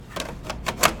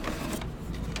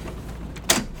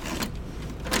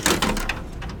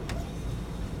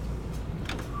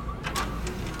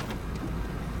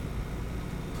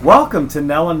Welcome to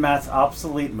Nell and Matt's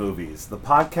Obsolete Movies, the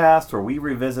podcast where we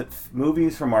revisit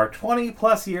movies from our 20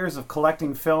 plus years of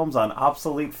collecting films on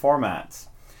obsolete formats.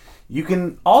 You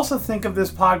can also think of this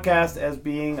podcast as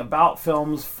being about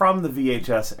films from the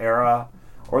VHS era,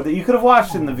 or that you could have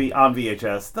watched on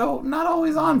VHS, though not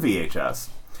always on VHS.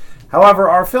 However,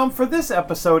 our film for this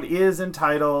episode is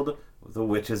entitled The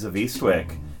Witches of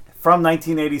Eastwick from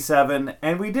 1987,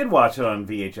 and we did watch it on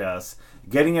VHS,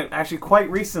 getting it actually quite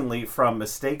recently from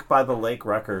Mistake by the Lake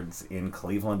Records in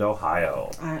Cleveland,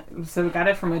 Ohio. So we got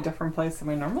it from a different place than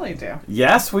we normally do.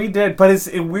 Yes, we did, but it's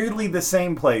weirdly the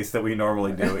same place that we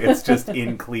normally do. It's just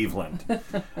in Cleveland.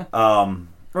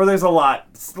 Where there's a lot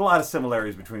of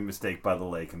similarities between Mistake by the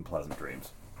Lake and Pleasant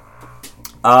Dreams.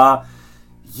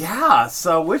 Yeah,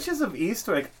 so Witches of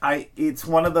Eastwick, it's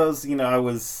one of those, I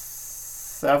was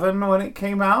 7 when it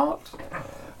came out.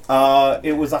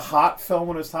 It was a hot film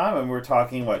at its time, and we were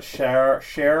talking,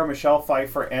 Cher, Michelle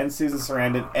Pfeiffer, and Susan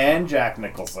Sarandon, and Jack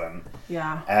Nicholson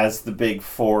as the big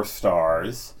 4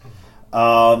 stars.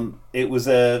 It was,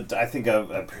 I think,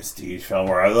 a prestige film,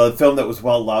 or a film that was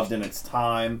well-loved in its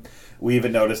time. We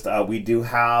even noticed we do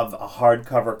have a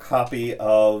hardcover copy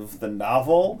of the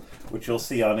novel, which you'll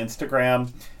see on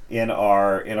Instagram in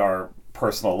our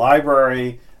personal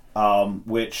library,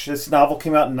 which this novel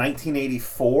came out in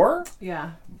 1984.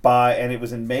 Yeah. And it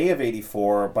was in May of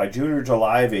 84. By June or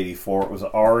July of 84, it was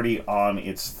already on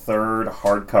its 3rd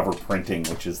hardcover printing,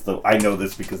 which is I know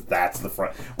this because that's the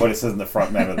front, what it says in the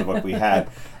front matter of the book we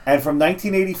had. And from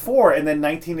 1984, and then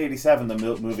 1987, the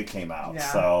movie came out.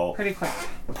 Yeah, so pretty quick.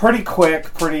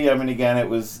 Again, it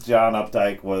was John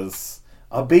Updike was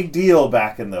a big deal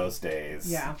back in those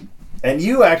days. Yeah. And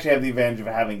you actually have the advantage of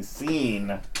having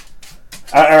seen, or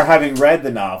having read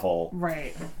the novel.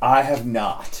 Right. I have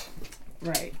not.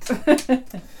 Right.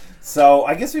 So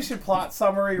I guess we should plot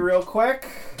summary real quick.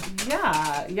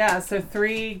 Yeah. So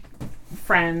 3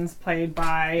 friends played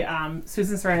by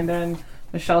Susan Sarandon,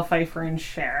 Michelle Pfeiffer, and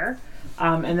Cher.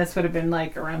 And this would have been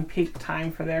like around peak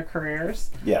time for their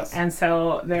careers. Yes. And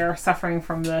so they're suffering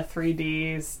from the 3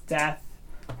 Ds: death,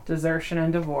 desertion,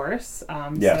 and divorce.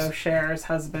 Yes. So Cher's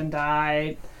husband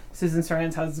died. Susan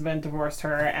Sarandon's husband divorced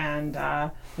her, and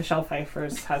Michelle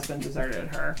Pfeiffer's husband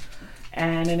deserted her.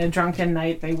 And in a drunken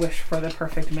night, they wish for the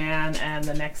perfect man, and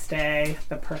the next day,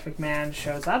 the perfect man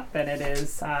shows up, and it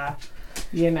is,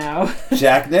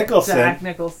 Jack Nicholson. Jack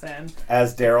Nicholson.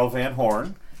 As Daryl Van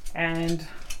Horn. And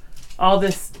all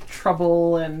this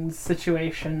trouble and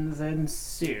situations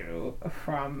ensue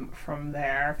from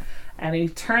there. And he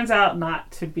turns out not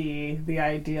to be the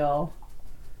ideal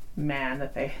man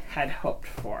that they had hoped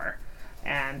for.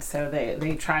 And so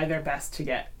they try their best to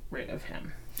get rid of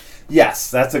him.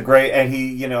 Yes, that's a great, and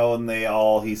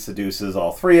he seduces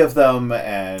all 3 of them,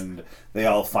 and they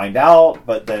all find out,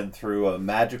 but then through a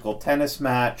magical tennis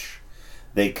match,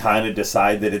 they kind of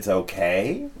decide that it's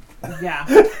okay. Yeah.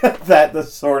 That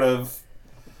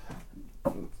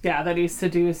he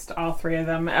seduced all 3 of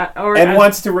them.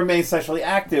 Wants to remain sexually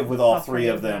active with all 3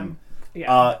 of them.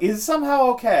 Yeah. Is somehow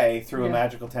okay through a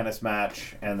magical tennis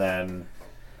match, and then...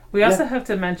 We also have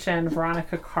to mention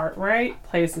Veronica Cartwright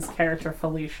plays this character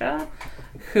Felicia,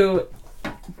 who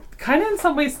kind of in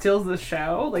some ways steals the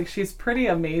show. Like, she's pretty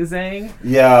amazing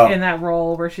in that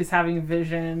role where she's having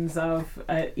visions of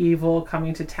evil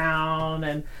coming to town,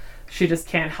 and she just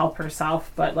can't help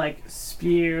herself but,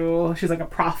 spew. She's like a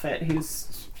prophet who's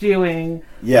spewing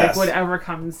whatever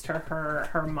comes to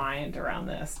her mind around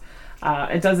this.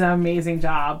 It does an amazing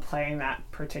job playing that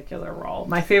particular role.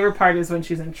 My favorite part is when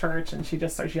she's in church and she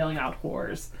just starts yelling out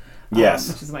whores.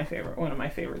 Yes. Which is one of my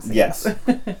favorite scenes. Yes.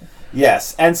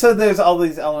 Yes. And so there's all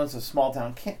these elements of small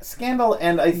town scandal,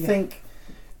 and I think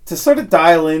to sort of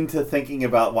dial into thinking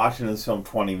about watching this film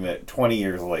 20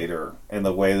 years later in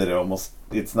the way that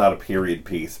it's not a period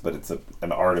piece, but it's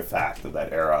an artifact of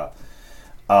that era.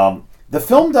 The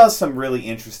film does some really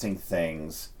interesting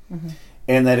things. Mm-hmm.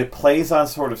 In that it plays on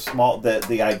sort of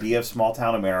the idea of small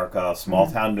town America, small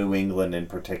town New England in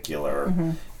particular.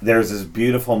 Mm-hmm. There's this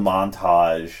beautiful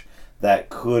montage that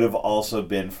could have also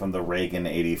been from the Reagan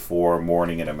 84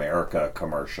 Morning in America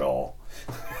commercial.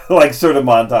 Sort of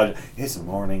montage. It's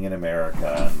Morning in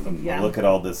America. And look at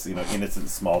all this, innocent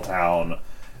small town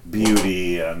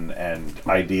beauty and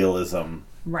idealism.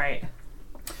 Right.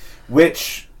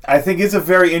 Which... I think is a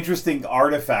very interesting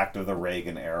artifact of the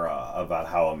Reagan era about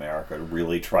how America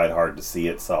really tried hard to see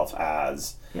itself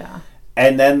as. Yeah.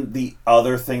 And then the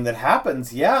other thing that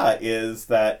happens, is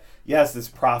that, this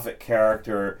prophet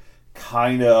character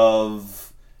kind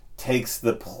of takes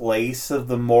the place of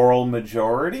the moral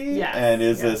majority and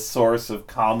is a source of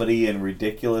comedy and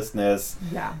ridiculousness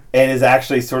and is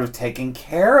actually sort of taken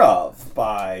care of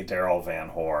by Daryl Van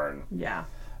Horn.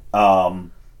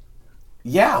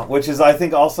 Which is, I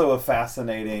think, also a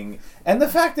fascinating... And the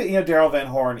fact that, Daryl Van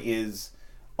Horn is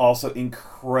also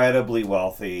incredibly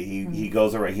wealthy. He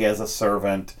goes around, he has a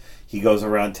servant, he goes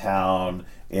around town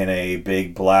in a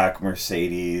big black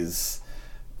Mercedes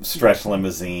stretch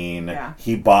limousine.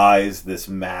 He buys this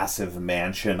massive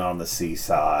mansion on the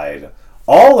seaside.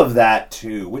 All of that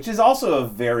too, which is also a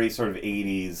very sort of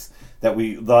 80s that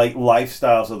we like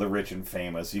lifestyles of the rich and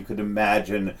famous. You could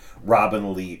imagine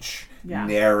Robin Leach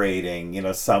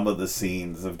narrating, some of the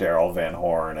scenes of Daryl Van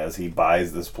Horn as he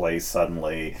buys this place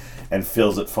suddenly and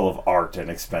fills it full of art and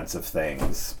expensive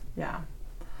things.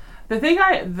 The thing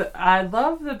I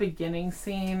love the beginning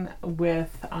scene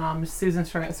with Susan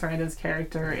Sarandon's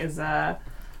character is a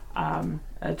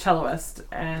celloist,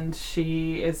 and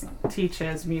she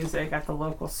teaches music at the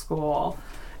local school.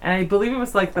 And I believe it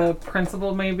was like the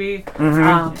principal maybe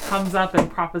comes up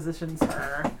and propositions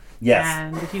her.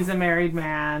 And he's a married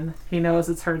man. He knows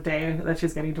it's her day, that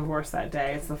she's getting divorced that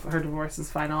day. Her divorce is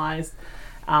finalized.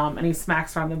 And he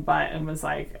smacks her on the butt and was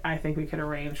like, I think we could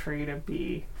arrange for you to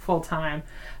be full-time.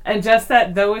 And just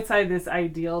that, though it's like this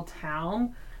ideal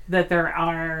town, that there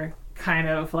are kind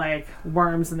of like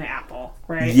worms in the apple,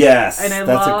 right? Yes, and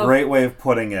that's a great way of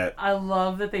putting it. I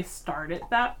love that they start it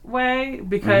that way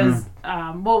because,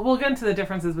 we'll get into the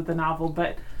differences with the novel,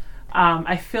 but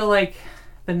I feel like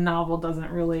the novel doesn't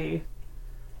really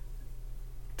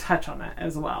touch on it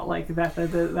as well, like that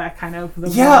kind of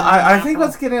I think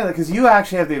let's get into it because you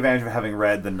actually have the advantage of having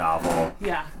read the novel,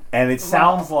 and it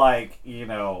sounds like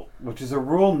which is a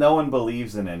rule no one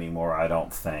believes in anymore, I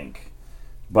don't think,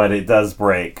 but it does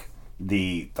break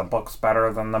the book's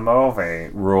better than the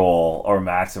movie rule or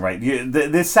maxim, right?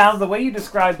 The way you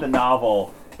describe the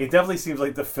novel, it definitely seems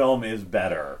like the film is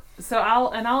better. So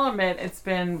I'll admit it's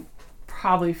been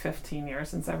probably 15 years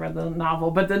since I read the novel,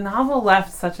 but the novel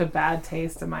left such a bad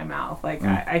taste in my mouth. Like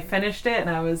I finished it and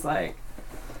I was like,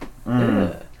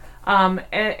 ugh. And,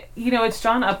 it's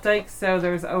John Updike, so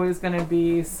there's always going to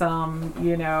be some,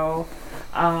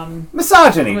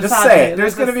 misogyny. Just say it.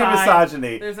 There's going to be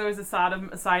misogyny. There's always a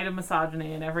side of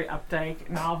misogyny in every Updike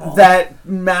novel that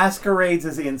masquerades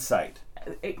as insight.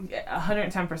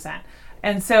 110%.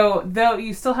 And so, though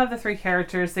you still have the three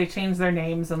characters, they change their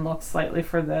names and look slightly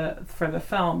for the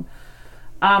film.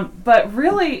 But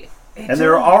really,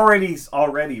 they're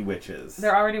already witches.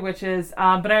 They're already witches.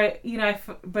 For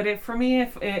me,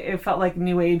 it felt like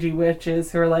new agey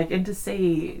witches who are like into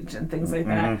sage and things like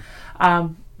that.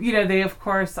 They of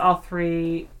course all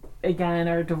three again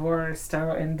are divorced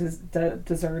and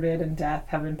deserted, and death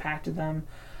have impacted them.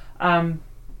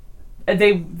 He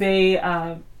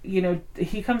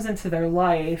comes into their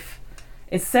life.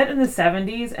 It's set in the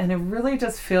 70s, and it really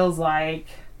just feels like,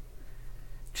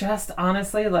 just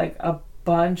honestly, like a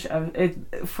bunch of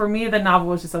it. For me, the novel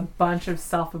was just a bunch of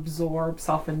self-absorbed,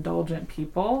 self-indulgent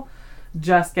people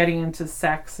just getting into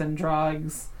sex and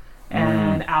drugs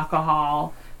and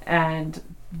alcohol, and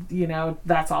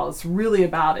that's all it's really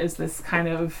about, is this kind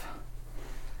of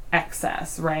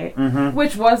excess, right?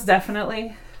 Which was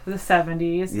definitely the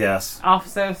 70s. Yes.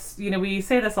 Also, we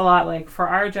say this a lot, like for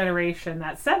our generation,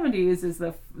 that 70s is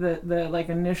the like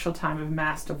initial time of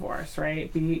mass divorce,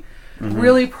 right?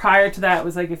 Really prior to that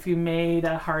was like if you made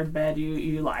a hard bed,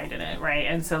 you lied in it, right?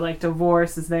 And so like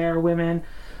divorce is there. Women,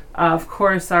 of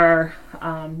course, our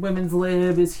women's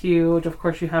lib is huge. Of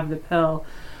course, you have the pill.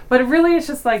 But it really is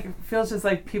just like, feels just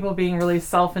like people being really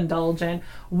self-indulgent,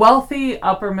 wealthy,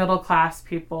 upper middle class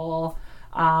people,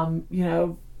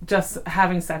 just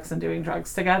having sex and doing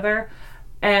drugs together.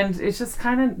 And it's just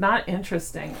kind of not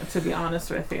interesting, to be honest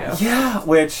with you. Yeah,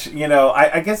 which,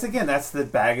 I guess, again, that's the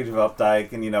baggage of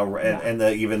Updike, and,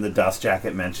 even the Dust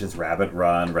Jacket mentions Rabbit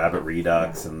Run, Rabbit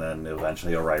Redux, and then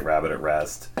eventually he'll write Rabbit at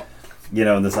Rest.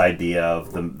 And this idea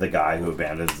of the guy who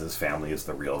abandons his family is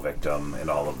the real victim in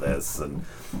all of this. And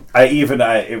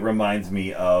it reminds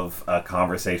me of a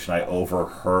conversation I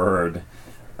overheard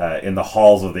in the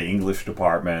halls of the English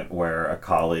department, where a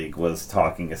colleague was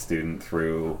talking a student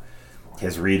through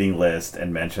his reading list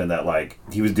and mentioned that, like,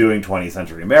 he was doing 20th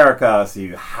Century America, so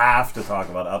you have to talk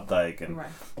about Updike. And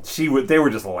they were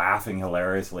just laughing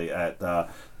hilariously at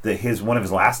one of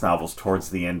his last novels,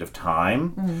 Towards the End of Time,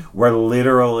 where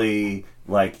literally,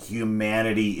 like,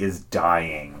 humanity is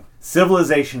dying.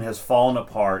 Civilization has fallen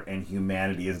apart and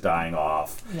humanity is dying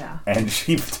off. Yeah. And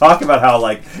she talked about how,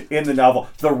 like, in the novel,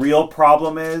 the real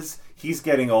problem is he's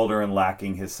getting older and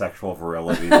lacking his sexual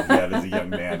virility that he had as a young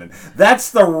man. And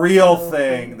that's the real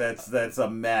thing that's a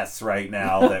mess right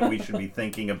now that we should be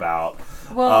thinking about.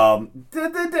 Well,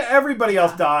 everybody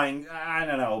else dying, I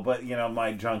don't know, but,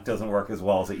 my junk doesn't work as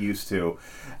well as it used to.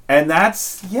 And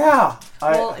that's,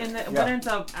 what ends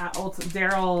up,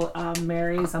 Daryl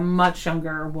marries a much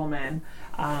younger woman.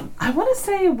 I want to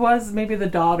say was maybe the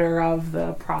daughter of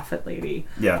the prophet lady.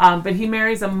 Yeah. But he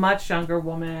marries a much younger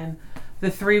woman. The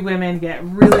three women get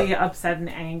really upset and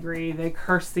angry. They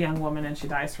curse the young woman, and she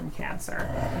dies from cancer.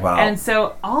 Wow. And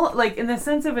so, in the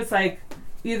sense of it's like,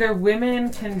 either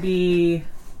women can be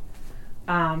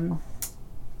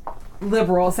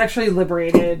liberal, sexually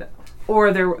liberated,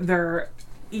 or they're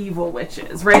evil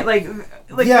witches, right?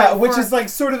 Which is like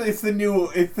sort of it's the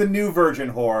new virgin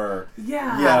horror.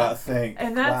 Yeah. Thing.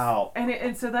 And that's wow.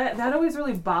 And so that always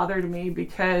really bothered me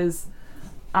because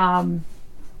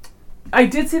I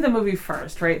did see the movie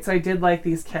first, right? So I did like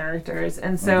these characters.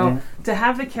 And so to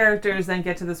have the characters then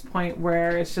get to this point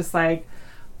where it's just like,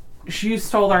 you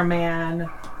stole our man,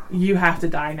 you have to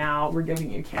die now, we're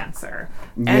giving you cancer.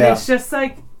 And it's just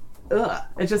like, ugh.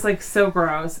 It's just like so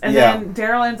gross. And then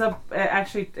Daryl ends up,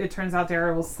 actually, it turns out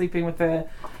Daryl was sleeping with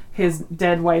his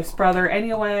dead wife's brother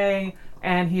anyway.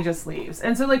 And he just leaves.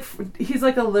 And so, he's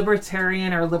like a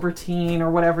libertarian or libertine or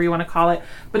whatever you want to call it.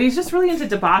 But he's just really into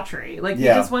debauchery. He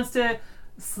just wants to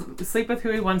sleep with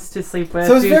who he wants to sleep with.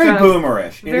 So it's very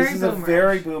boomerish. This is a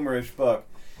very boomerish book.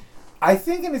 I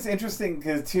think it is interesting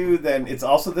because, too, then it's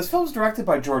also... This film's directed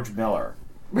by George Miller.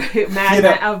 Right.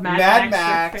 Mad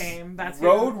Max fame. That's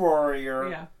Road Warrior.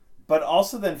 Yeah. But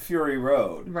also then Fury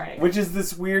Road. Right. Which is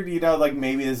this weird,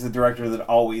 maybe this is a director that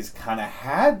always kind of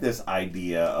had this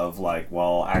idea of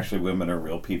actually women are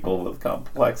real people with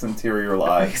complex interior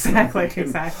lives. Exactly.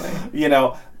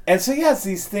 And so yes,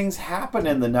 these things happen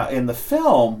in the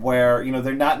film where,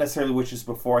 they're not necessarily witches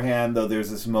beforehand, though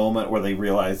there's this moment where they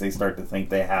realize they start to think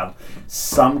they have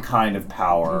some kind of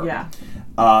power. Yeah.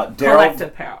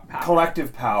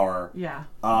 Collective power. Yeah.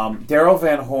 Daryl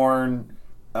Van Horn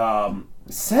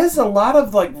says a lot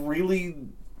of really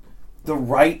the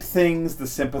right things, the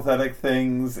sympathetic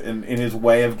things in his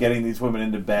way of getting these women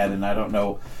into bed, and I don't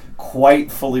know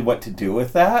quite fully what to do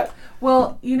with that.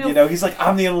 Well, he's like,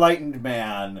 I'm the enlightened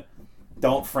man,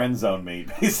 don't friend zone me,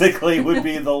 basically would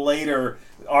be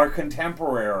our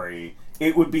contemporary.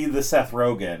 It would be the Seth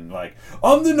Rogen,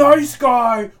 I'm the nice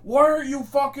guy, why aren't you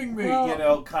fucking me?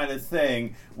 Kind of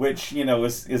thing, which,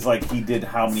 is like he did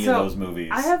how many of those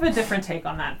movies? I have a different take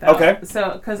on that, though. Okay.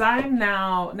 So, because I'm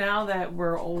now that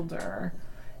we're older,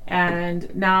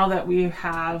 and now that we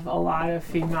have a lot of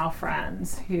female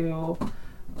friends who,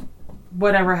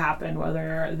 whatever happened,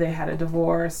 whether they had a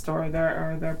divorce or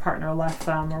their partner left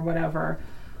them or whatever,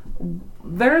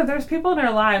 there's people in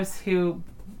our lives who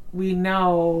we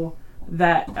know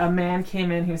that a man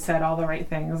came in who said all the right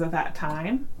things at that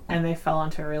time, and they fell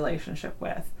into a relationship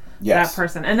with that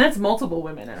person. And that's multiple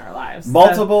women in our lives.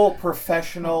 Multiple,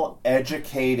 professional,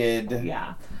 educated.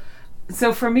 Yeah.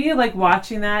 So for me,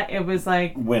 watching that, it was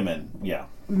women,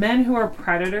 men who are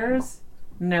predators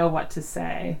know what to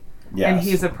say. Yes. And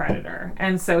he's a predator.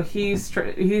 And so he's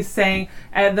saying,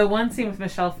 the one scene with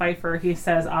Michelle Pfeiffer, he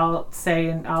says, I'll say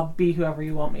and I'll be whoever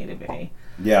you want me to be.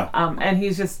 Yeah. And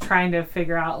he's just trying to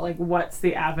figure out what's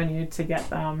the avenue to get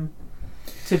them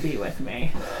to be with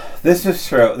me. This is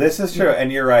true. Yeah.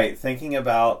 And you're right. Thinking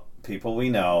about people we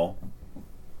know.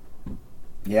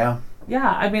 Yeah. Yeah.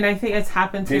 I mean, I think it's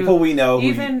happened to people we know.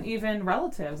 Even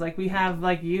relatives. We have,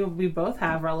 we both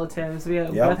have relatives. We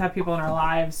both have people in our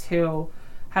lives who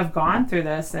have gone through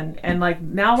this, and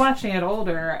now watching it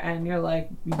older, and you're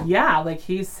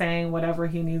he's saying whatever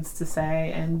he needs to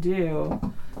say and do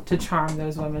to charm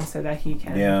those women so that he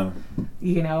can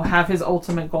have his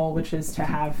ultimate goal, which is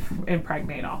to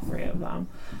impregnate all three of them.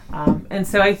 And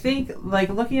so I think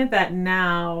looking at that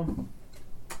now,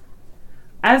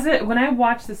 when I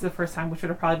watched this the first time, which would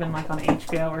have probably been on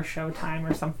HBO or Showtime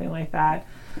or something like that,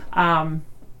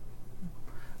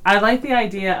 I like the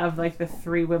idea of the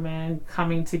three women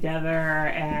coming together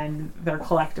and their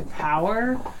collective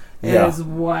power is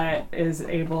what is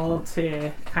able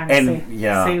to kind of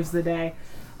saves the day.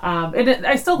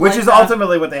 I still which is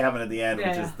ultimately what they have at the end,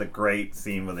 which is the great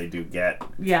scene where they do get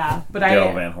but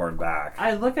Daryl Van Horn back.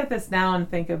 I look at this now and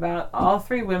think about all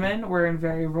three women were in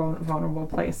very vulnerable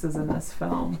places in this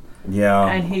film. Yeah.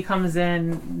 And he comes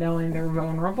in knowing they're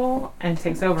vulnerable and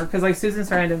takes over. Because Susan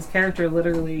Sarandon's character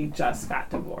literally just got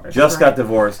divorced. Got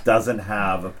divorced, doesn't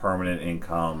have a permanent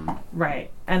income. Right.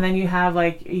 And then you have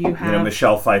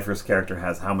Michelle Pfeiffer's character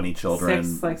has how many children?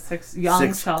 Six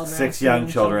young children. 6 young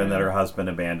children that her husband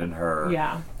abandoned her.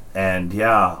 Yeah. And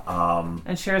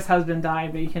and Cher's husband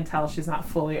died, but you can tell she's not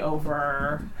fully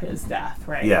over his death,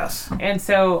 right? Yes. And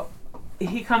so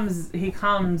he comes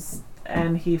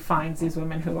and he finds these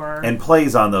women who are... And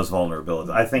plays on those vulnerabilities.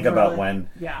 I think about when,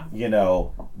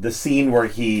 the scene where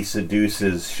he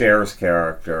seduces Cher's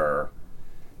character,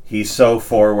 he's so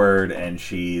forward and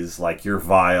she's like, you're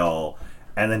vile.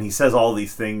 And then he says all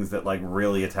these things that like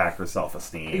really attack her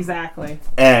self-esteem. Exactly.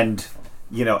 And,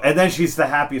 and then she's the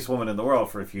happiest woman in the world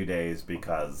for a few days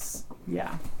because,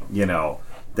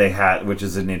 they had, which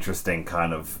is an interesting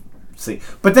kind of scene.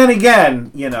 But then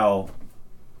again,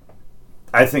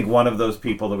 I think one of those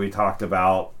people that we talked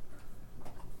about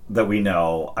that we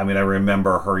know, I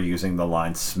remember her using the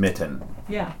line smitten.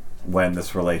 Yeah. When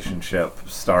this relationship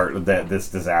this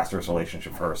disastrous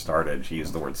relationship for her started, she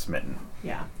used the word smitten.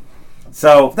 Yeah.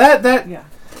 So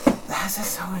that's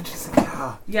just so interesting.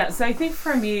 Yeah, so I think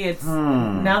for me it's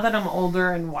now that I'm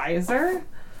older and wiser,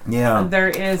 there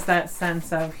is that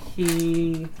sense of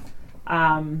they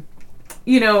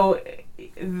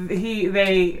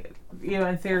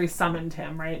in theory summoned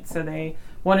him, right? So they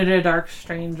wanted a dark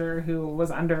stranger who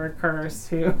was under a curse,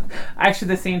 who actually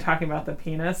the scene talking about the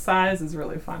penis size is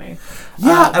really funny.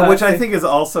 Which I think is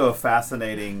also a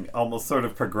fascinating, almost sort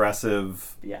of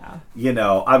progressive, that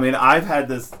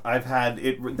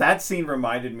scene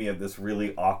reminded me of this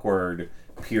really awkward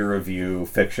peer review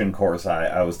fiction course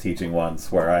I was teaching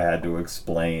once where I had to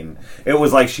explain. It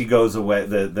was like she goes away,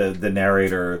 the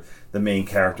narrator, the main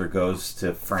character goes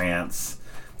to France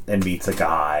and meets a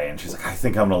guy, and she's like, I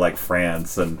think I'm gonna like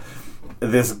France. And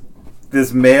this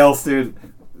male student,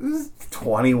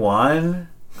 21,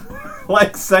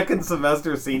 like second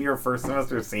semester senior, first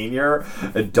semester senior,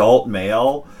 adult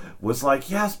male, was like,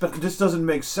 yes, but this doesn't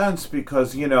make sense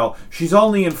because, she's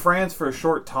only in France for a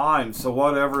short time, so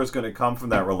whatever is going to come from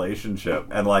that relationship.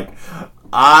 And, like,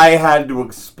 I had to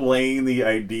explain the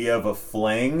idea of a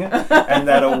fling and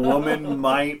that a woman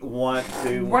might want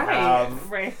to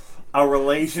have a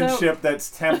relationship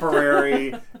that's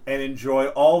temporary and enjoy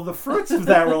all the fruits of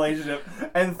that relationship.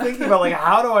 And thinking about, like,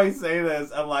 how do I say this?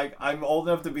 And, like, I'm old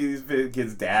enough to be these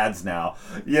kids' dads now.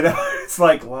 It's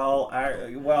like, people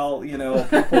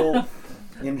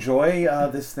enjoy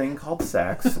this thing called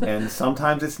sex, and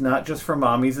sometimes it's not just for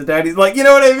mommies and daddies. Like, you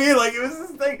know what I mean? Like, it was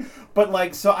this thing. But,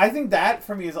 like, so I think that,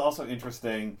 for me, is also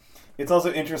interesting. It's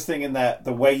also interesting in that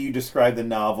the way you describe the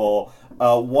novel,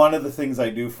 one of the things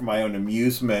I do for my own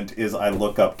amusement is I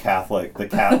look up the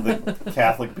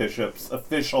Catholic bishops'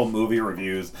 official movie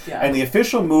reviews, and the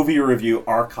official movie review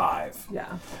archive,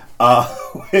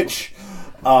 which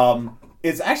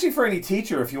is actually for any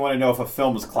teacher if you want to know if a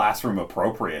film is classroom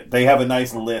appropriate. They have a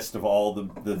nice list of all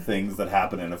the things that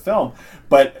happen in a film.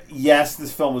 But yes,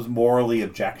 this film was morally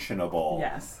objectionable.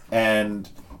 Yes. And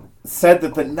said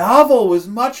that the novel was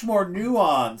much more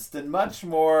nuanced and much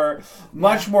more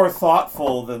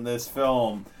thoughtful than this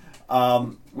film,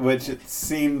 which it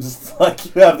seems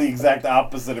like you have the exact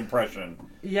opposite impression.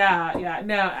 Yeah.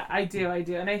 No, I do.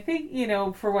 And I think,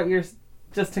 for what you're,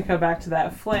 just to go back to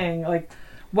that fling, like,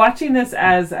 watching this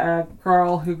as a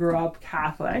girl who grew up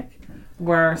Catholic,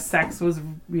 where sex was,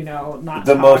 not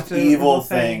the most evil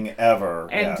thing ever.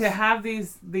 And to have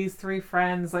these three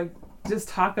friends, like, just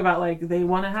talk about, like, they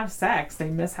want to have sex. They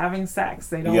miss having sex.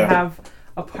 They don't have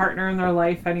a partner in their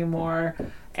life anymore.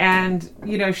 And,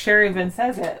 Cher even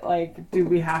says it, like, do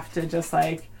we have to just,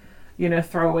 like,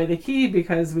 throw away the key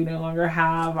because we no longer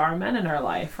have our men in our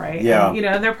life, right? Yeah. And,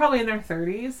 and they're probably in their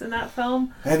 30s in that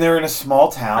film. And they're in a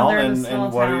small town,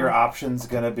 and what are your options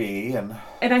going to be? And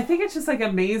I think it's just, like,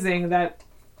 amazing that,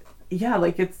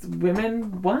 it's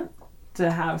women want to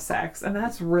have sex, and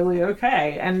that's really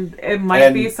okay. And it might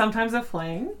be sometimes a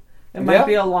fling. It might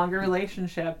be a longer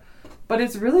relationship. But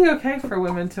it's really okay for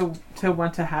women to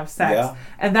want to have sex. Yeah.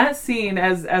 And that scene,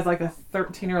 as like a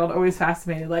 13-year-old, always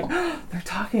fascinated. Like, they're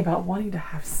talking about wanting to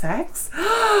have sex?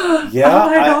 Yeah. Oh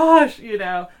my gosh,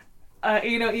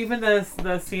 even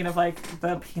the scene of, like,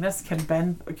 the penis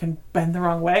can bend the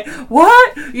wrong way.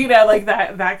 What? Like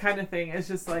that kind of thing is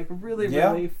just, like, really,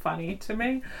 really funny to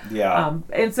me. Yeah.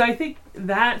 And so I think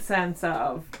that sense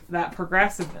of that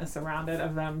progressiveness around it,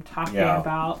 of them talking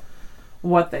about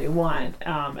what they want,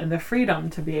 and the freedom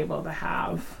to be able to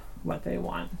have what they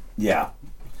want. Yeah.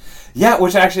 Yeah,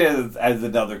 which actually, as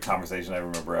another conversation, I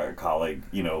remember a colleague,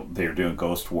 they were doing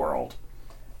Ghost World.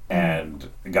 And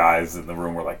guys in the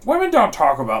room were like, women don't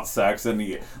talk about sex. And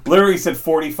he literally said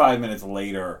 45 minutes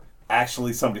later,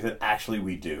 somebody said, actually,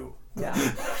 we do. Yeah.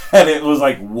 And it was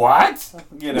like, what?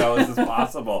 Is this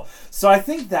possible? So I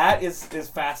think that is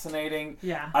fascinating.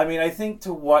 Yeah. I think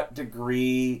to what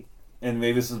degree, and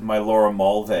maybe this is my Laura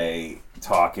Mulvey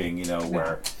talking,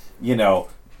 where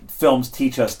films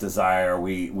teach us desire.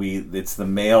 It's the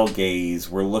male gaze.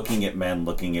 We're looking at men,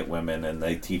 looking at women, and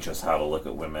they teach us how to look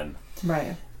at women.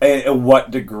 Right. At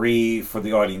what degree for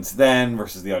the audience then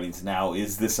versus the audience now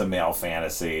is this a male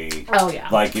fantasy? Oh yeah.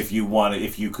 Like if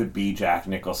you could be Jack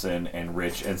Nicholson and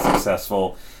rich and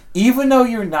successful, even though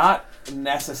you're not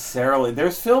necessarily.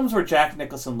 There's films where Jack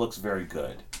Nicholson looks very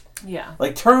good. Yeah.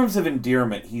 Like Terms of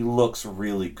Endearment, he looks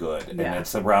really good, and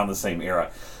it's around the same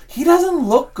era. He doesn't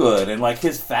look good, and like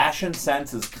his fashion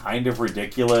sense is kind of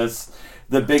ridiculous.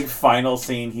 The big final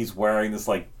scene, he's wearing this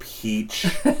like peach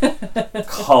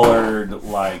colored,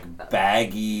 like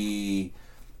baggy,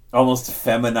 almost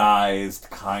feminized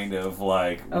kind of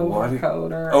like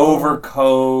overcoat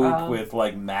with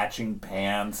like matching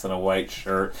pants and a white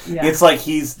shirt. Yeah. It's like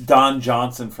he's Don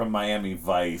Johnson from Miami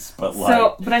Vice, but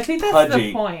but I think that's pudgy.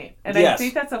 The point, and I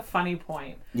think that's a funny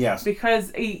point. Yes,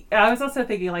 because I was also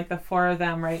thinking like the four of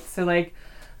them, right? So like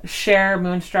Cher,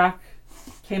 Moonstruck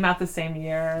came out the same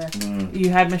year. You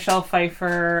had Michelle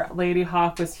Pfeiffer. Lady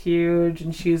Hawk was huge,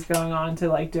 and she's going on to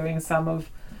like doing some of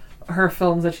her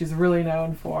films that she's really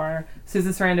known for.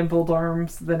 Susan Sarandon, Bull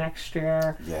Durham's the next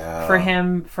year. Yeah.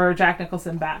 For Jack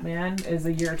Nicholson, Batman is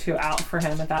a year or two out for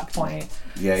him at that point.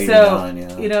 Yeah,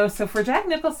 89, so, so for Jack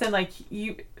Nicholson,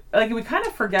 we kind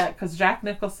of forget because Jack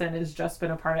Nicholson has just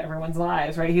been a part of everyone's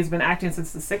lives, right? He's been acting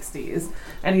since the 60s,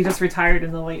 and he just retired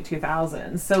in the late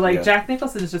 2000s. So, Jack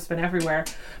Nicholson has just been everywhere.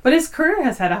 But his career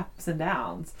has had ups and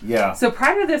downs. Yeah. So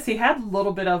prior to this, he had a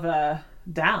little bit of a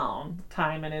down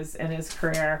time in his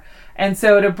career, and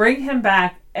so to bring him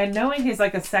back and knowing he's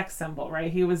like a sex symbol,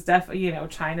 right? He was definitely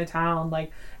Chinatown,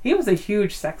 like he was a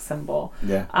huge sex symbol.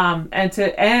 Yeah. And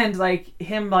to end like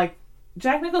him, like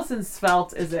Jack Nicholson's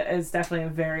svelte is definitely a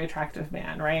very attractive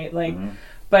man, right? Like,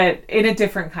 but in a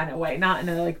different kind of way, not in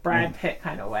a like Brad Pitt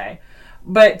kind of way,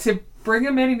 but to bring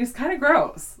him in, and he's kind of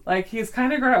gross. Like, he's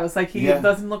kind of gross. Like, he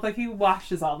doesn't look like he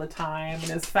washes all the time, and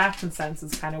his fashion sense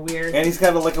is kind of weird. And he's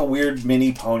got a weird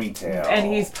mini ponytail.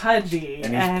 And he's pudgy.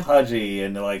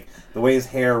 And like, the way his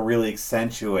hair really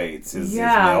accentuates his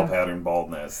male pattern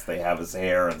baldness. They have his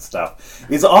hair and stuff.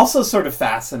 It's also sort of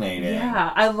fascinating.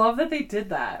 Yeah, I love that they did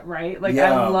that, right? Like,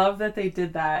 I love that they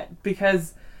did that,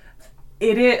 because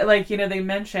it is, like, they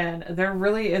mention there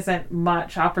really isn't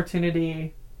much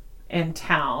opportunity in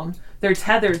town. They're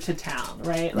tethered to town,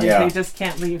 right? Like, they just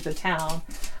can't leave the town.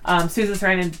 Susan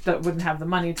Sarandon wouldn't have the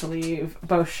money to leave.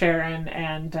 Both Sharon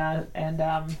and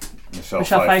Michelle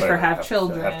Pfeiffer have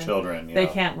children. Yeah. They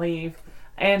can't leave.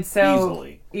 And so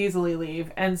easily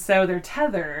leave. And so they're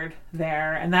tethered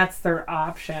there, and that's their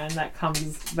option that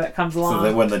comes along. So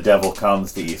that when the devil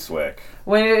comes to Eastwick.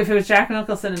 If it was Jack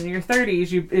Nicholson in his 30s,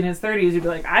 you'd be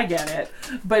like, I get it.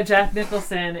 But Jack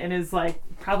Nicholson in his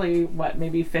probably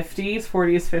maybe 50s,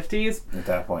 40s, 50s. At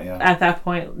that point, yeah. At that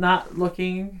point, not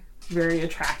looking very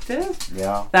attractive.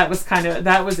 Yeah. That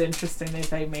was interesting that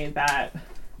they made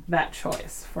that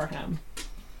choice for him.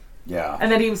 Yeah.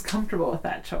 And that he was comfortable with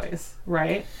that choice,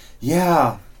 right?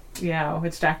 Yeah.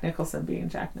 It's Jack Nicholson being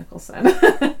Jack Nicholson.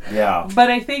 Yeah.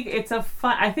 But I think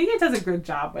I think he does a good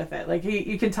job with it. Like,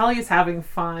 you can tell he's having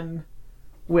fun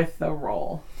with the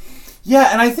role. Yeah,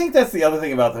 and I think that's the other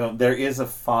thing about the film. There is a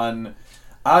fun,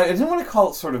 I didn't want to call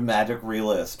it sort of magic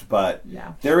realist, but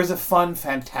there is a fun,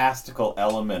 fantastical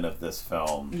element of this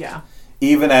film. Yeah.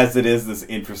 Even as it is this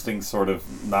interesting sort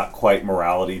of, not quite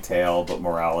morality tale, but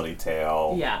morality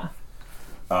tale. Yeah.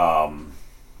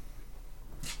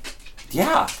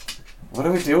 Yeah. What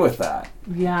do we do with that?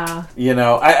 Yeah.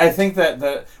 I think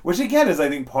that which again is, I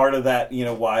think, part of that,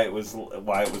 why it was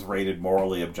rated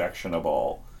morally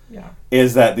objectionable. Yeah.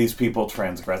 Is that these people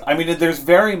transgress. I mean, there's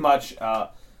very much a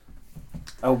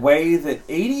way that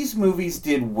 80s movies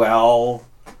did well,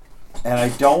 and I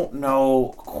don't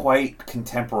know quite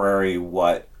contemporary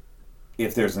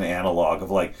if there's an analog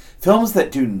of films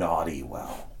that do naughty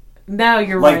well. No,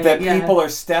 you're right. That people are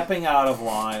stepping out of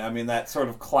line. I mean, that sort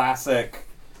of classic,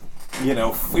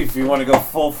 if you want to go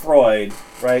full Freud,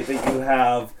 right, that you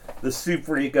have the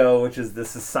superego, which is the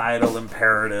societal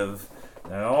imperative.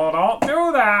 No, don't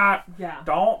do that. Yeah.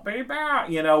 Don't be bad.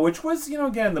 Which was,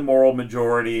 again, the moral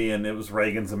majority, and it was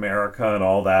Reagan's America and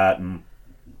all that, and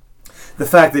the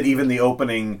fact that even the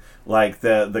opening,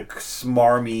 the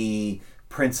smarmy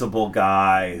principal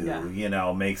guy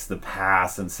who, makes the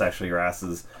pass and sexually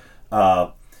harasses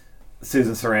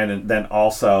Susan Sarandon, then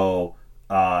also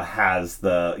has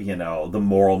the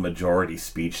moral majority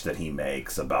speech that he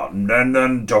makes about, and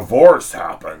then divorce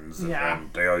happens,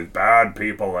 and there's bad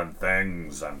people and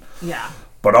things, and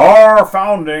but our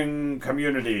founding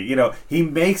community, he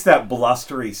makes that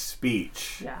blustery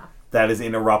speech. Yeah. that is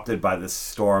interrupted by this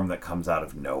storm that comes out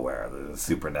of nowhere. The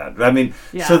supernatural. I mean,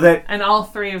 so that... And all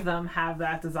three of them have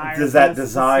that desire. Does that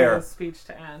desire... The speech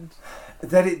to end.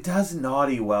 That it does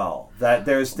naughty well. That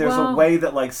there's a way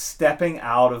that, like, stepping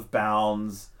out of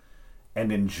bounds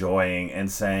and enjoying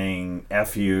and saying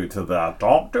F you to the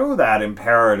don't do that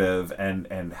imperative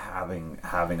and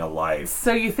having a life.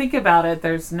 So you think about it,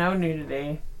 there's no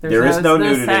nudity. There is no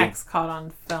nudity. Sex caught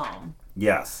on film.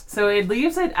 Yes. So it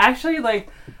leaves it actually like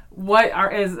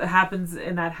happens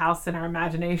in that house in our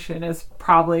imagination is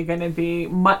probably going to be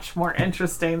much more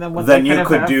interesting than what than you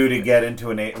could do to get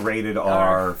into a rated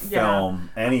R film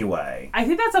anyway. I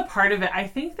think that's a part of it. I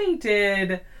think they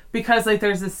did because like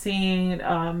there's a scene.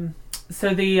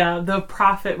 So the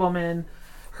prophet woman,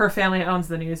 her family owns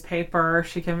the newspaper.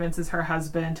 She convinces her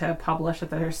husband to publish that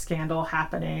there's scandal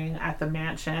happening at the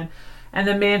mansion. And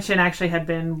the mansion actually had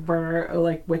been where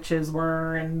like witches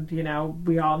were, and you know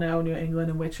we all know New England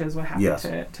and witches, what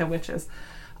happened to witches,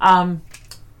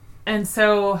 and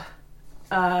so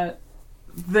so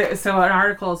an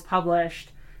article is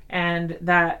published, and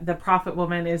that the prophet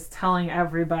woman is telling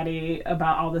everybody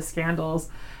about all the scandals,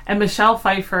 and Michelle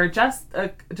Pfeiffer just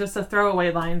a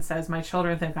throwaway line says, "My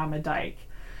children think I'm a dyke,"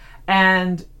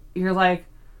 and you're like,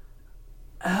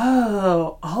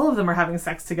 oh, all of them are having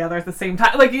sex together at the same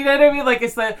time. Like, you know what I mean?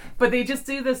 Like, but they just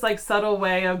do this, like, subtle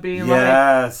way of being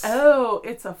like, oh,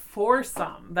 it's a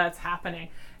foursome that's happening.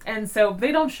 And so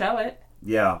they don't show it.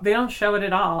 Yeah. They don't show it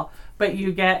at all. But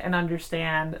you get and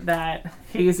understand that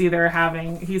he's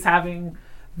having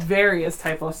various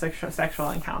types of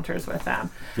sexual encounters with them.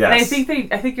 Yes.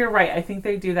 And I think you're right. I think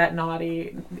they do that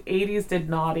naughty. The 80s did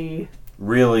naughty.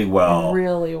 Really well.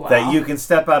 That you can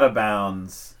step out of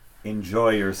bounds, enjoy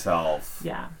yourself.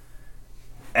 Yeah.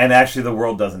 And actually the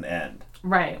world doesn't end.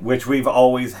 Right. Which we've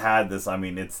always had this. I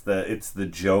mean, it's the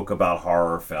joke about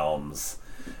horror films.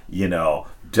 You know,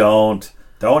 don't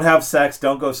have sex,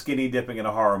 don't go skinny dipping in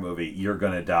a horror movie. You're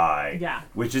going to die. Yeah.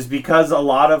 Which is because a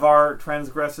lot of our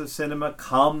transgressive cinema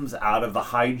comes out of the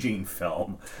hygiene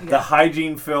film. Yeah. The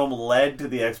hygiene film led to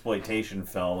the exploitation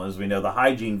film. As we know, the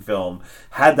hygiene film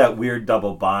had that weird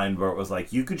double bind where it was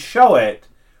like you could show it,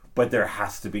 but there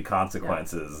has to be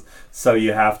consequences. Yeah. So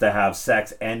you have to have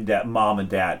sex and mom and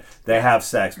dad. They have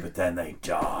sex, but then they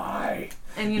die.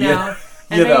 And you know,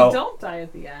 they don't die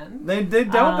at the end. They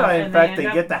don't die. In fact, they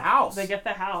get the house. They get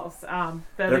the house.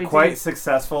 They're quite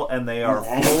successful, and they are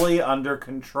fully under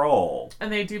control. And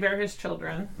they do bear his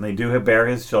children. And they do bear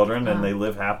his children, and they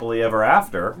live happily ever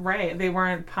after. Right. They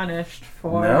weren't punished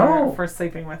for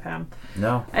sleeping with him.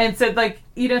 No. And so, like,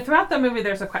 you know, throughout the movie,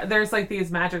 there's like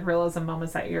these magic realism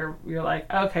moments that you're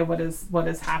like, okay, what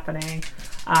is happening,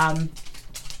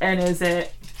 and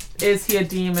is he a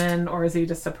demon or is he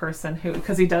just a person who?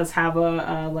 Because he does have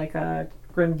a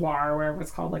grimoire, whatever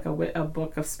it's called, like a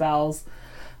book of spells.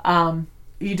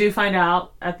 You do find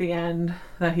out at the end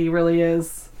that he really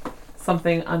is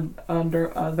something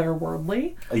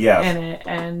otherworldly. Yeah. In it,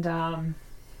 and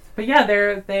but yeah,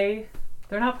 they're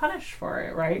not punished for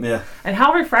it, right? Yeah. And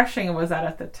how refreshing was that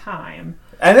at the time?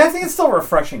 And I think it's still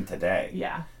refreshing today.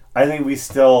 Yeah. I think we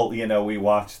still, we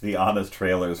watch the honest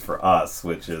trailers for Us,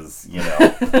 which is,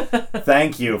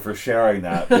 thank you for sharing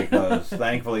that, because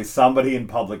thankfully somebody in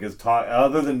public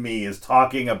other than me, is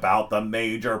talking about the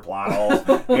major plot holes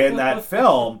in that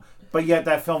film, but yet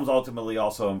that film's ultimately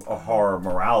also a horror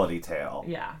morality tale.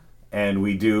 Yeah. And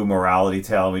we do morality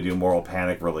tale and we do moral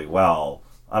panic really well.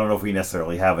 I don't know if we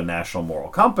necessarily have a national moral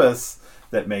compass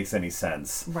that makes any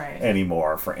sense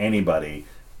anymore for anybody.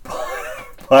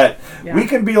 But we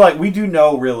can be like, we do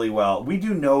know really well. We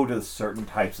do know to certain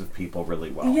types of people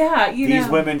really well. Yeah, these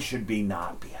women should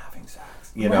not be having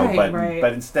sex,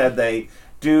 but instead they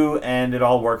do, and it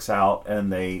all works out,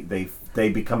 and they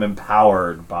become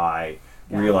empowered by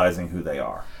realizing who they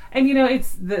are. And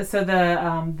it's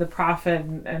the prophet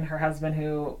and her husband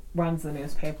who runs the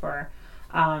newspaper.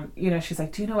 She's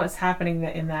like, do you know what's happening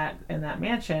in that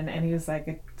mansion? And he's like,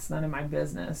 it's none of my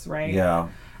business, right? Yeah.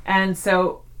 And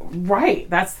so,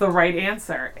 that's the right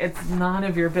answer. It's none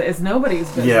of your business. It's nobody's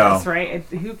business, right?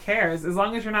 Who cares? As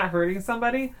long as you're not hurting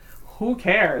somebody, who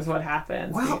cares what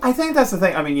happens? Well, I think that's the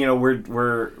thing. I mean,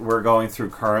 we're going through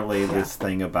currently this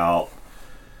thing about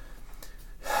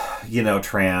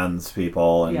trans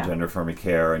people and gender affirming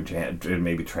care and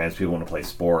maybe trans people want to play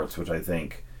sports, which I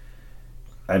think.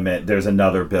 I meant there's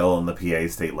another bill in the PA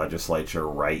state legislature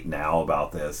right now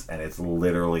about this, and it's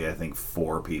literally, I think,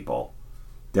 4 people.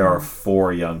 There are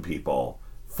 4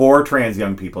 trans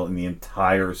young people in the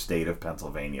entire state of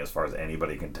Pennsylvania, as far as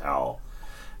anybody can tell.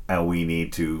 And we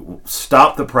need to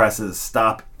stop the presses,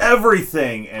 stop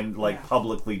everything, and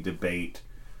publicly debate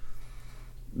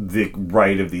the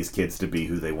right of these kids to be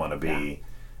who they want to be. Yeah.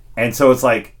 And so it's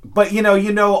like, but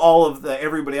all of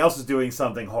everybody else is doing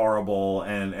something horrible,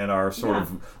 and our sort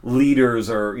of leaders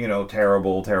are,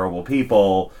 terrible, terrible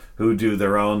people who do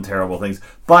their own terrible things.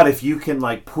 But if you can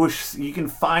you can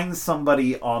find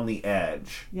somebody on the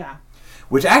edge. Yeah.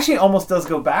 Which actually almost does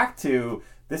go back to,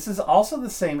 this is also the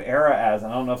same era as,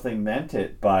 and I don't know if they meant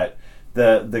it, but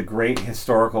the great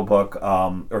historical book,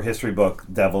 or history book,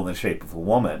 Devil in the Shape of a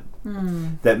Woman,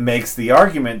 that makes the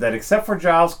argument that except for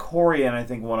Giles Corey and I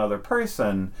think one other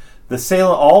person,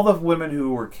 all the women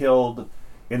who were killed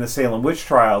in the Salem witch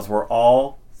trials were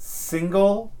all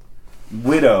single,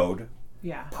 widowed,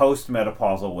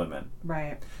 post-menopausal women.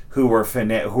 Right. Who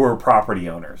were property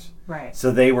owners. Right.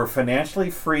 So they were financially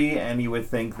free, and you would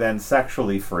think then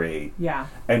sexually free. Yeah.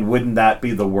 And wouldn't that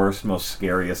be the worst, most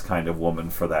scariest kind of woman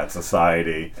for that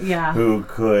society? Yeah. Who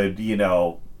could,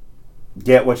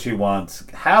 get what she wants,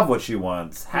 have what she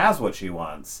wants, has what she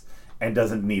wants, and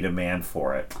doesn't need a man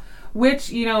for it.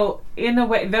 Which, in a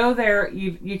way, though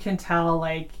you can tell,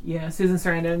 Susan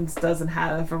Sarandon doesn't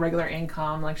have a regular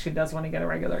income, she does want to get a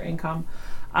regular income.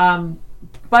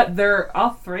 But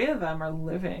all three of them are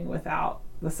living without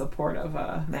the support of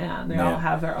a man. They all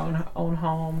have their own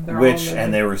home.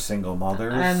 And they were single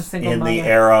mothers in the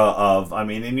era of,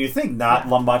 and you think not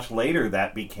much later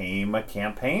that became a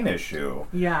campaign issue.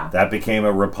 Yeah. That became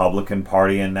a Republican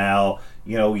Party, and now,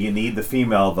 you need the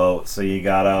female vote, so you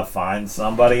gotta find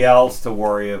somebody else to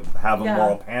have a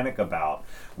moral panic about,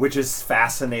 which is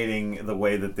fascinating the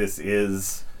way that this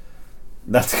is.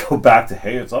 Not to go back to,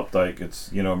 hey, it's Updike,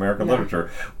 it's, American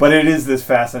literature. But it is this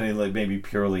fascinating, maybe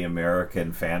purely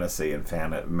American fantasy and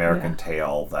American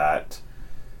tale that,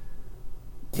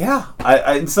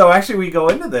 and so actually we go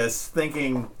into this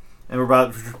thinking, and we're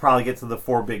about to probably get to the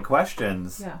 4 big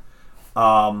questions. Yeah.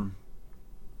 I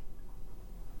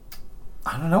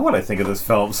don't know what I think of this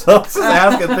film, so let's just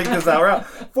ask and think this out loud.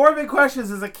 4 big questions: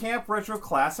 is a camp retro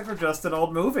classic or just an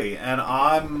old movie? And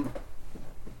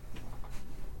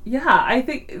yeah, I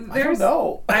think there's. I don't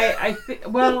know. I think.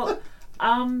 Well,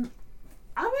 I'm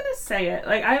gonna say it.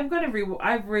 I've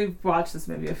rewatched this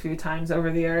movie a few times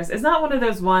over the years. It's not one of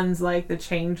those ones like The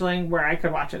Changeling where I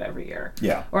could watch it every year.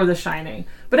 Yeah. Or The Shining,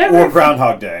 but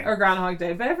Groundhog Day. Or Groundhog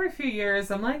Day, but every few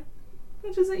years I'm like,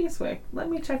 Witches at Eastwick.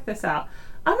 Let me check this out.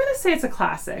 I'm gonna say it's a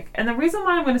classic, and the reason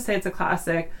why I'm gonna say it's a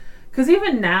classic, because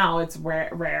even now it's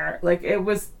rare. It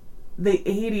was the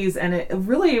 80s, and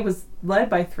it was led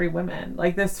by 3 women.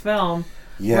 This film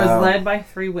was led by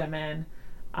 3 women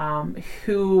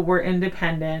who were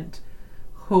independent,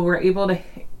 who were able to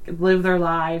live their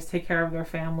lives, take care of their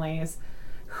families,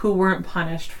 who weren't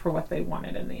punished for what they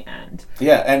wanted in the end.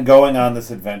 Yeah, and going on this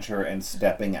adventure and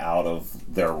stepping out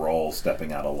of their role,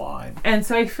 stepping out of line. And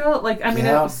so I feel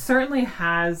it certainly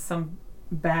has some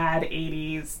bad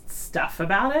 80s stuff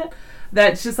about it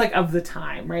that's just of the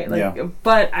time, right?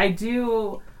 But I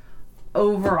do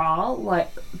overall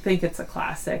think it's a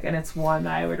classic, and it's one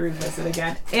I would revisit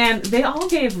again. And they all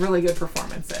gave really good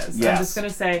performances. Yes. I'm just gonna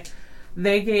say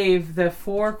they gave the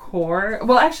 4 core,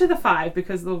 well, actually the 5,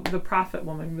 because the prophet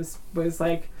woman was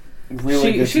really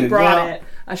good. She brought it.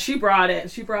 She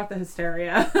brought the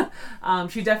hysteria.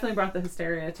 She definitely brought the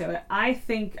hysteria to it. I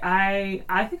think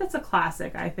it's a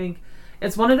classic. I think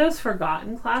it's one of those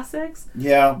forgotten classics.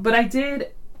 Yeah. But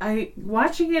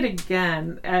watching it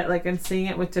again and seeing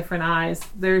it with different eyes,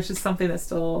 there's just something that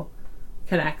still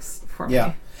connects for me.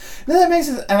 Yeah. No, that makes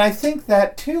sense. And I think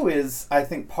that too is,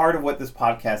 part of what this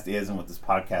podcast is and what this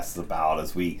podcast is about,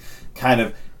 is we kind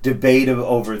of debate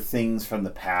over things from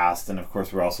the past, and of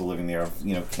course we're also living there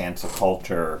of, cancel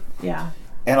culture. Yeah.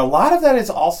 And a lot of that is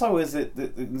also, it's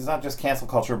not just cancel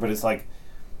culture, but it's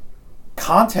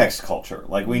context culture.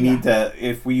 We need to,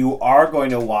 if you are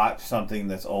going to watch something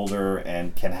that's older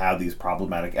and can have these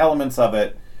problematic elements of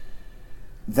it,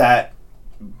 that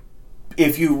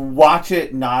if you watch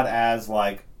it not as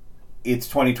it's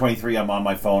 2023, I'm on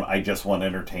my phone, I just want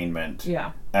entertainment,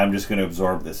 I'm just going to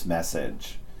absorb this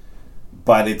message,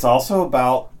 but it's also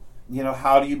about,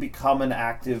 how do you become an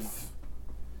active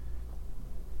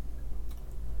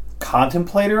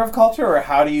contemplator of culture, or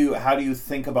how do you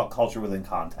think about culture within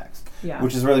context,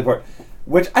 which is really important.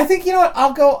 Which I think,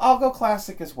 I'll go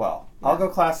classic as well. I'll go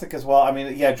classic as well.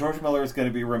 George Miller is going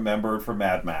to be remembered for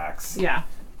Mad Max. Yeah.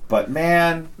 But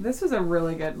man, this was a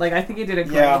really good. I think he did a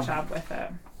great job with it.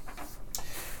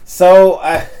 So,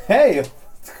 hey,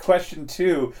 question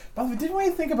 2. By the way, didn't we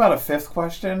think about a 5th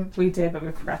question? We did, but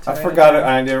we forgot to. I forgot it.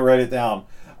 I didn't write it down.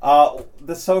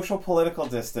 The social political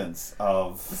distance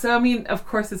of... So, of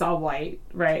course, it's all white,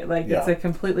 right? It's a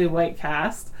completely white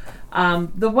cast.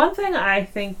 The one thing I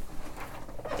think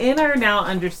in our now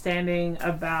understanding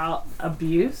about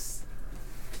abuse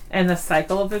and the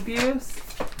cycle of abuse,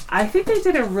 I think they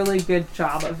did a really good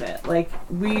job of it. Like,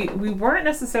 we weren't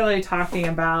necessarily talking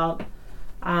about,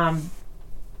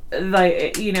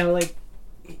 like, you know, like,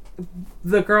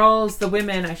 the girls, the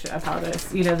women, I should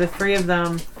apologize, you know, the three of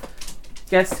them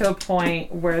gets to a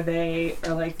point where they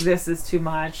are like, this is too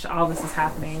much, all this is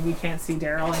happening, we can't see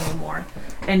Daryl anymore.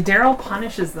 And Daryl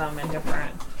punishes them in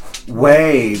different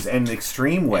ways, and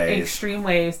extreme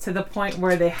ways. To the point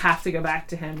where they have to go back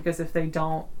to him, because if they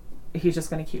don't, he's just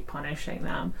going to keep punishing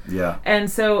them. Yeah.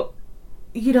 And so,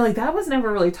 you know, like, that was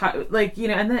never really taught, like, you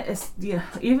know, and that is, you know,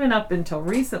 even up until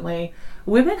recently,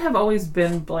 women have always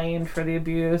been blamed for the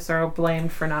abuse or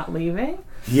blamed for not leaving.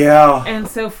 Yeah. And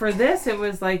so for this, it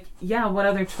was like, yeah, what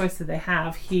other choice did they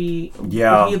have? He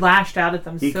lashed out at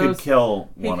them. He could kill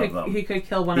one of them. He could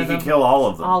kill one of them. He could kill all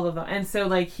of them. All of them. And so,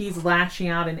 like, he's lashing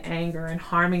out in anger and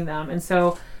harming them. And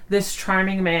so this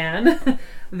charming man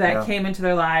that came into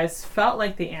their lives felt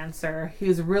like the answer. He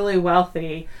was really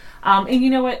wealthy. And you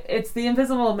know what? It's the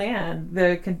Invisible Man.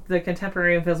 The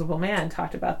contemporary Invisible Man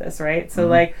talked about this, right? So,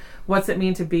 like, what's it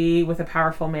mean to be with a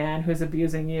powerful man who's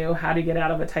abusing you? How do you get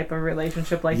out of a type of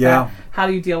relationship like that? How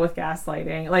do you deal with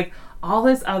gaslighting? Like, all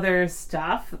this other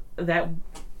stuff that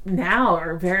now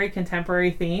are very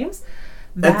contemporary themes.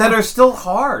 That are still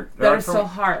hard.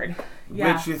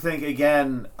 Yeah. Which you think,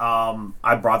 again,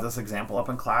 I brought this example up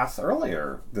in class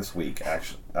earlier this week,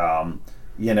 actually.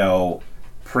 You know,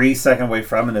 pre-second wave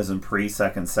feminism,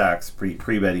 pre-second sex,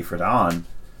 pre-Betty Friedan,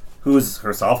 who's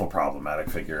herself a problematic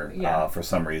figure for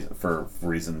some reason, for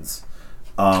reasons.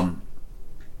 Some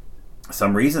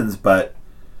reasons, but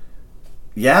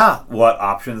yeah, what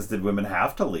options did women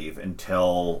have to leave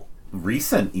until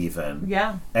recent even?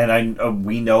 Yeah. And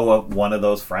we know of one of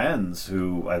those friends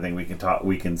who I think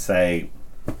we can say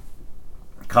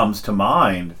comes to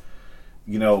mind.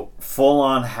 You know, full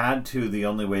on the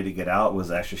only way to get out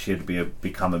was actually she had to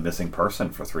become a missing person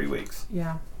for 3 weeks.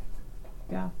 Yeah.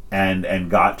 Yeah. And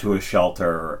got to a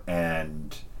shelter,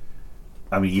 and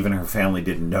I mean, even her family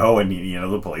didn't know, and you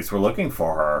know, the police were looking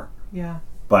for her. Yeah.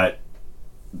 But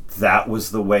that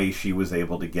was the way she was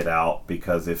able to get out,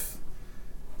 because if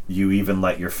you even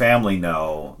let your family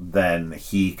know, then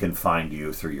he can find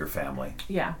you through your family.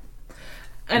 Yeah.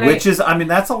 And I mean,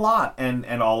 that's a lot. And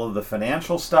all of the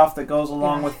financial stuff that goes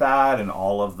along with that, and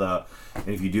all of the,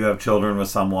 if you do have children with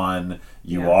someone,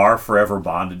 you are forever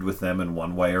bonded with them in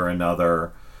one way or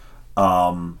another.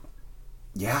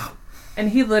 Yeah. And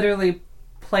he literally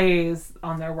plays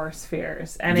on their worst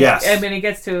fears. And it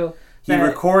gets to... He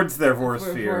records their worst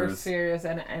fears.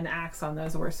 And acts on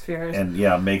those worst fears. And,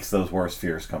 makes those worst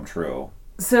fears come true.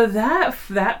 So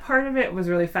that part of it was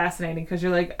really fascinating, because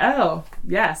you're like, oh,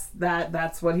 yes,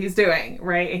 that's what he's doing,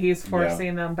 right? He's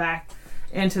forcing them back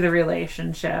into the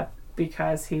relationship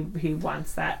because he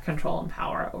wants that control and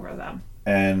power over them.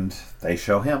 And they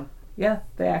show him. Yeah,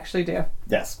 they actually do.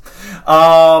 Yes.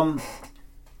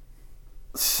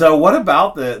 So what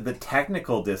about the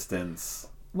technical distance?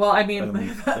 Well, I mean,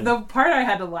 the part I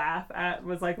had to laugh at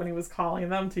was like when he was calling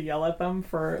them to yell at them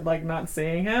for like not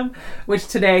seeing him, which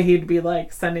today he'd be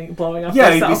like blowing up.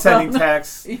 Yeah, he'd be sending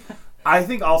texts. I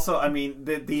think also, I mean,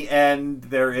 the end,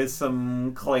 there is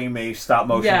some claymation, stop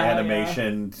motion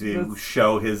animation to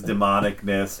show his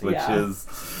demonicness, which is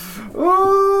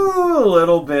a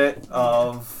little bit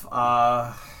of,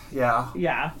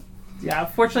 Yeah.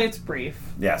 Fortunately, it's brief.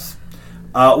 Yes.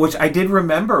 Which I did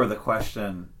remember the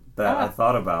question that I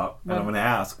thought about, and I'm going to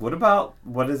ask,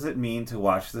 what does it mean to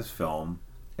watch this film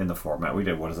in the format we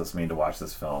did? What does this mean to watch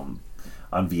this film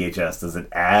on VHS? Does it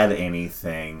add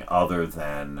anything other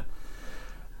than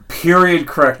period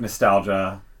correct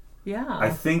nostalgia? Yeah. I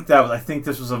think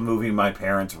this was a movie my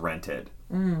parents rented.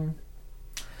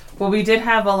 Well, we did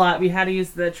have a lot. We had to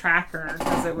use the tracker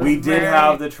because it was. We did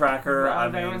have the tracker.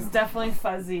 There was definitely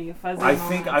fuzzy.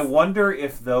 I wonder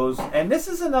if those, and this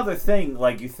is another thing.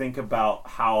 Like, you think about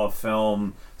how a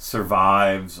film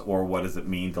survives, or what does it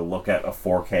mean to look at a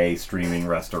 4K streaming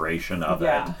restoration of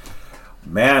it.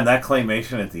 Man, that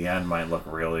claymation at the end might look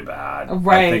really bad.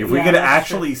 Right. I think if we could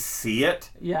actually see it.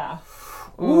 Yeah.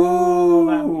 Ooh.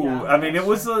 I mean,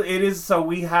 it is, so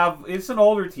we have, it's an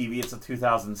older TV. It's a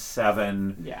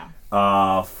 2007. Yeah.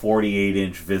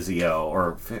 48-inch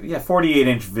Vizio,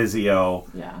 48-inch Vizio,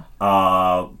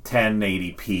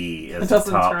 1080p is it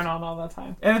doesn't the top. turn on all the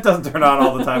time. And it doesn't turn on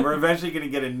all the time. We're eventually going to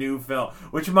get a new film,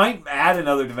 which might add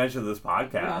another dimension to this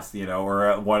podcast,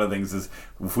 or one of the things is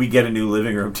if we get a new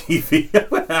living room TV, I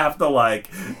would have to,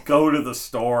 go to the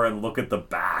store and look at the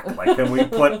back. Can we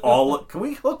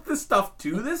hook this stuff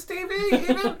to this TV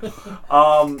even?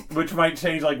 Which might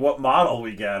change, what model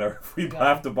we get, or if we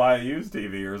have to buy a used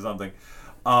TV or something.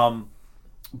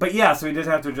 But yeah, so we did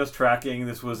have to adjust tracking.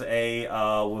 This was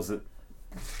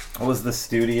was the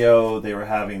studio, they were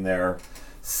having their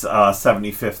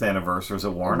 75th anniversaries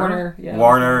at Warner.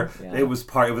 Warner. Yeah. It was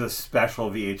a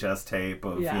special VHS tape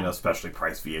of specially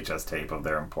priced VHS tape of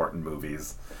their important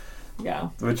movies. Yeah.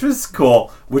 Which was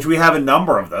cool. Which we have a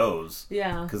number of those.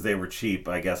 Yeah. Because they were cheap,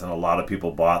 I guess, and a lot of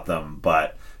people bought them.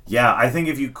 But yeah, I think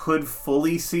if you could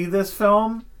fully see this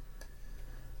film,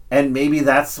 and maybe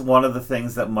that's one of the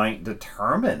things that might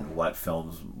determine what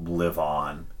films live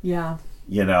on. Yeah.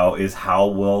 Is how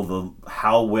will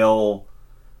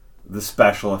the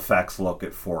special effects look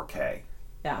at 4K?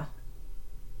 Yeah.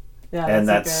 Yeah. And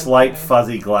that slight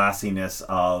fuzzy glassiness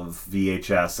of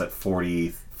VHS at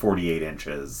 48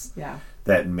 inches. Yeah.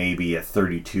 That maybe at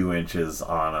 32 inches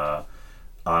on a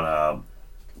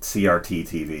CRT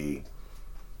TV.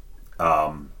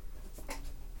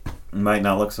 Might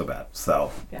not look so bad.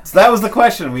 So that was the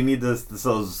question. We need this.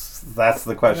 So that's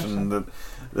the question that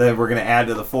we're going to add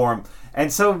to the forum.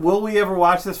 And so, will we ever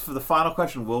watch this? For the final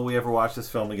question, will we ever watch this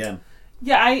film again?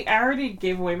 Yeah, I already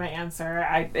gave away my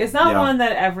answer. It's not one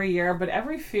that every year, but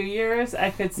every few years I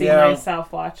could see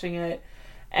myself watching it.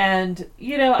 And,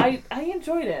 I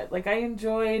enjoyed it. I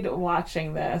enjoyed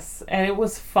watching this. And it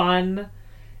was fun.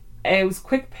 It was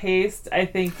quick paced, I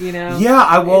think, Yeah,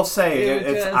 I will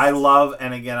say I love,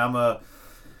 and again, I'm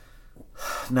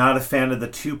not a fan of the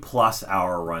 2+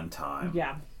 hour runtime.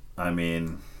 Yeah. I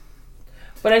mean,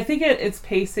 but I think its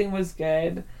pacing was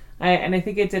good, and I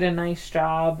think it did a nice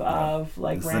job of it's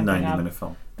ramping up. It's a 90-minute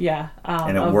film. Yeah,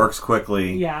 and it works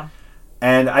quickly. Yeah,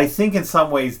 and I think in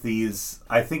some ways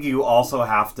I think you also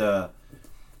have to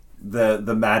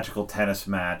the magical tennis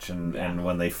match and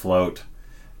when they float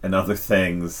and other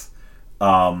things.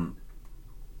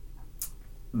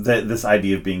 This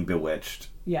idea of being bewitched,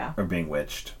 or being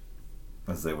witched,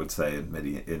 as they would say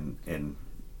in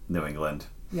New England.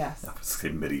 Yes, I would say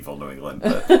medieval New England,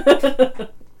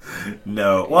 but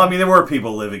no. Well, I mean, there were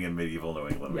people living in medieval New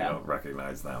England. We don't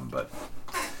recognize them, but.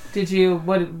 Would you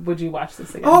watch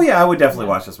this again? Oh yeah, I would definitely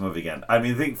watch this movie again. I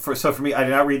mean, for me, I did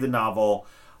not read the novel.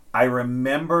 I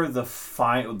remember the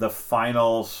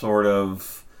final sort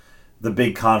of. The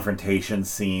big confrontation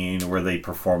scene where they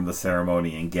perform the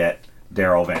ceremony and get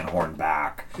Daryl Van Horn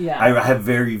back. Yeah. I have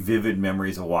very vivid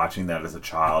memories of watching that as a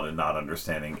child and not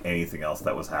understanding anything else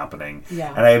that was happening. Yeah.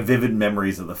 And I have vivid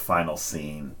memories of the final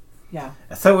scene. Yeah.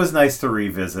 So it was nice to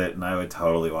revisit, and I would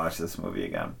totally watch this movie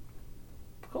again.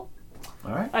 Cool.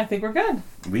 All right. I think we're good.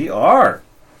 We are.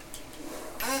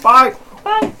 Bye.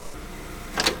 Bye.